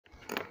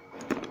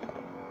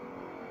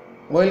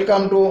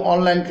Welcome to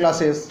online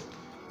classes.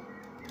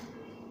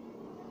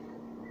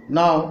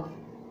 Now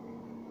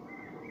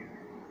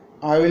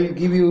I will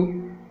give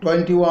you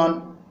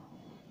 21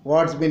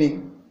 words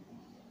meaning.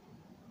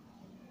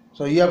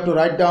 So you have to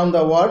write down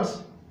the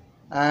words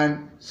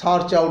and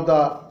search out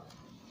the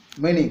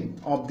meaning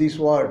of these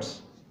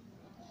words.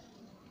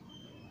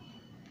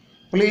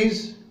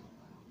 Please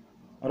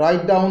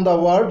write down the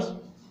words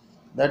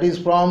that is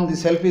from the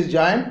Selfish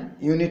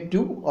Giant Unit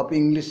 2 of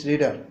English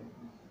Reader.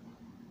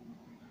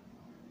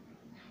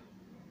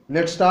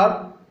 Let's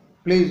start.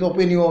 Please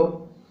open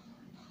your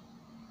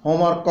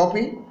homework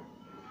copy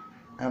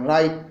and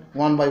write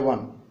one by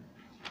one.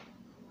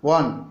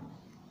 1.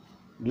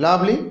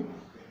 Lovely.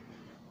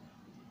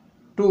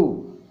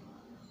 2.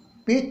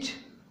 Peach.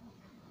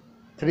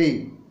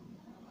 3.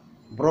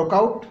 Broke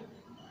out.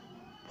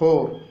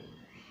 4.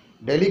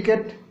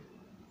 Delicate.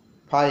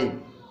 5.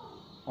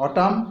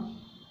 Autumn.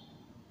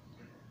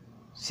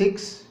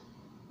 6.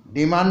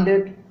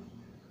 Demanded.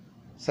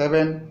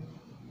 7.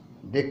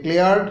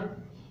 Declared.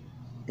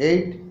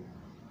 8.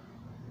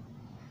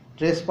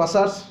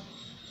 Trespassers.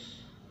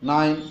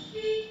 9.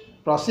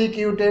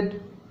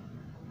 Prosecuted.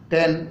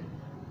 10.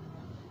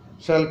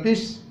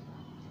 Selfish.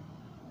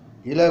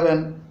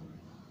 11.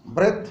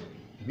 Breath,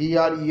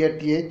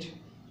 breath.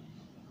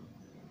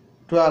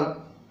 12.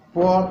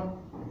 Poor.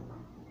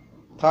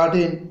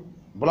 13.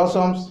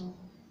 Blossoms.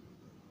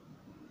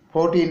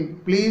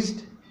 14.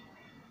 Pleased.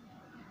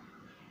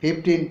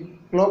 15.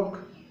 Cloak.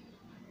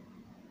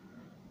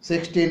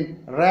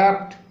 16.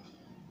 Wrapped.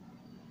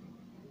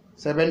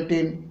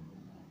 17.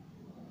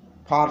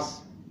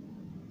 Farce.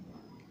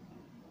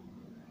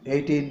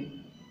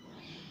 18.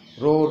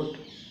 Road.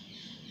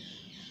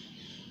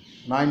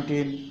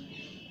 19.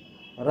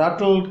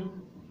 Rattled,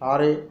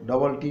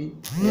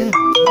 R-A-T-T.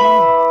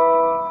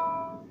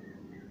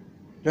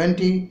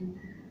 20.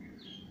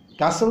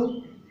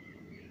 Castle.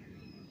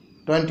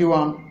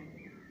 21.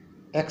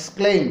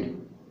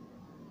 Exclaimed.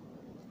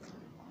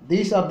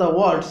 These are the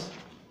words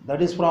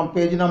that is from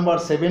page number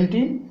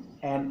 17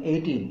 and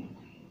 18.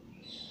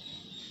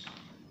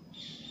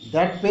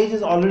 That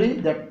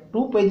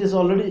two pages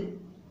already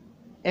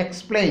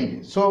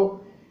explained.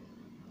 So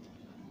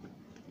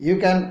you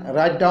can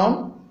write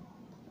down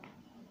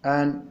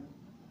and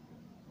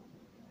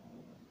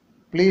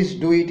please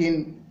do it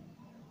in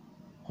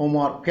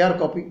homework fair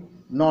copy,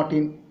 not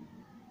in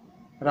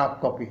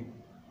rough copy.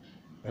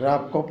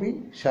 Rough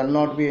copy shall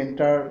not be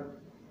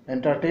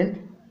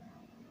entertained.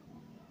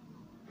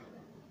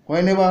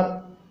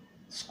 Whenever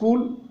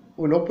school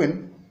will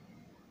open,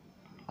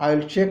 I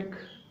will check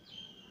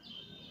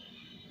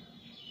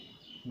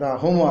the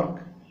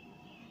homework,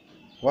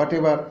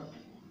 whatever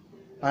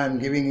I am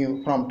giving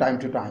you from time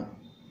to time.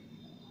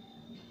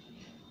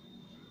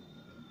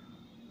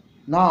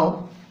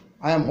 Now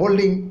I am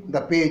holding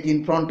the page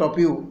in front of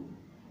you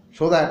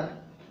so that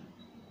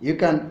you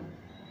can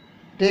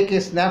take a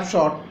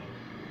snapshot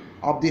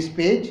of this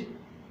page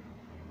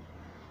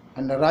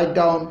and write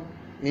down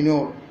in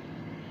your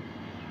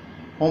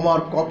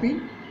homework copy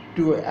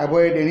to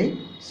avoid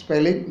any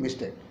spelling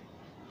mistake.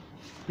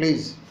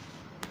 Please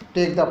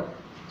take the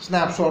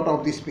snapshot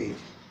of this page.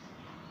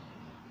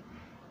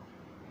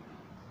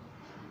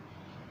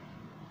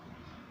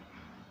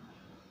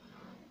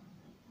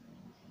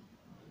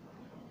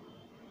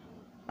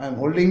 I am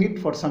holding it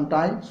for some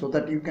time so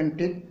that you can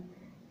take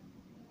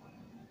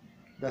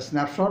the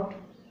snapshot.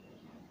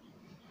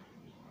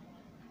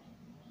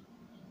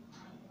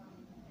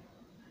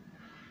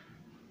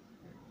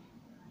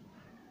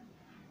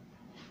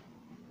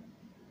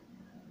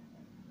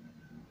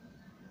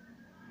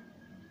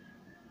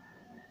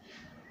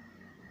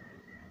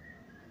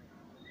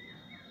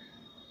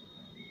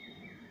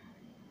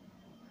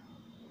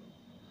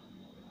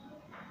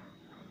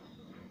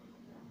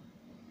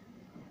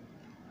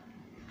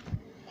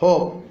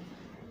 Hope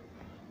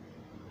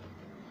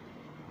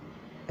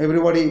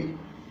everybody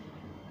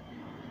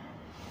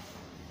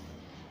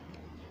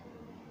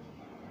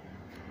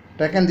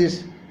taken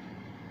this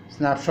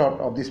snapshot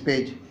of this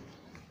page.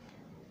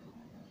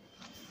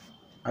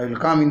 I will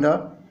come in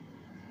the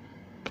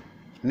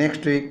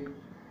next week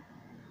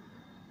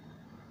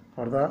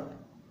for the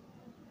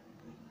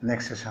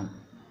next session.